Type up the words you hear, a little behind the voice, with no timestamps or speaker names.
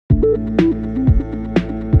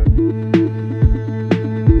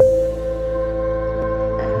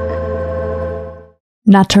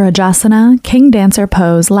Natarajasana, King Dancer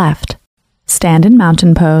Pose left. Stand in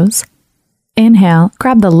mountain pose. Inhale,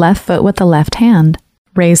 grab the left foot with the left hand.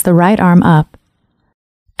 Raise the right arm up.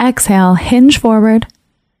 Exhale, hinge forward.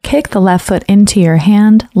 Kick the left foot into your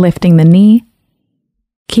hand, lifting the knee.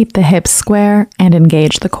 Keep the hips square and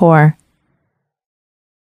engage the core.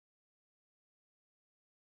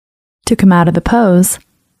 To come out of the pose,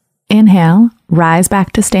 inhale, rise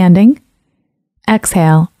back to standing.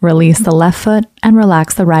 Exhale, release the left foot and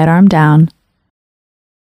relax the right arm down.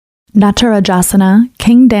 Natarajasana,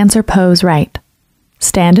 King Dancer Pose right.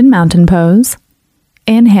 Stand in mountain pose.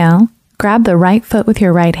 Inhale, grab the right foot with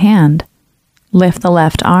your right hand. Lift the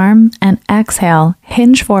left arm and exhale,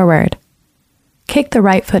 hinge forward. Kick the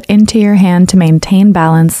right foot into your hand to maintain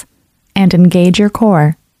balance and engage your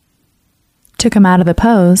core. To come out of the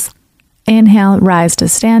pose, inhale, rise to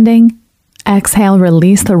standing. Exhale,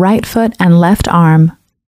 release the right foot and left arm.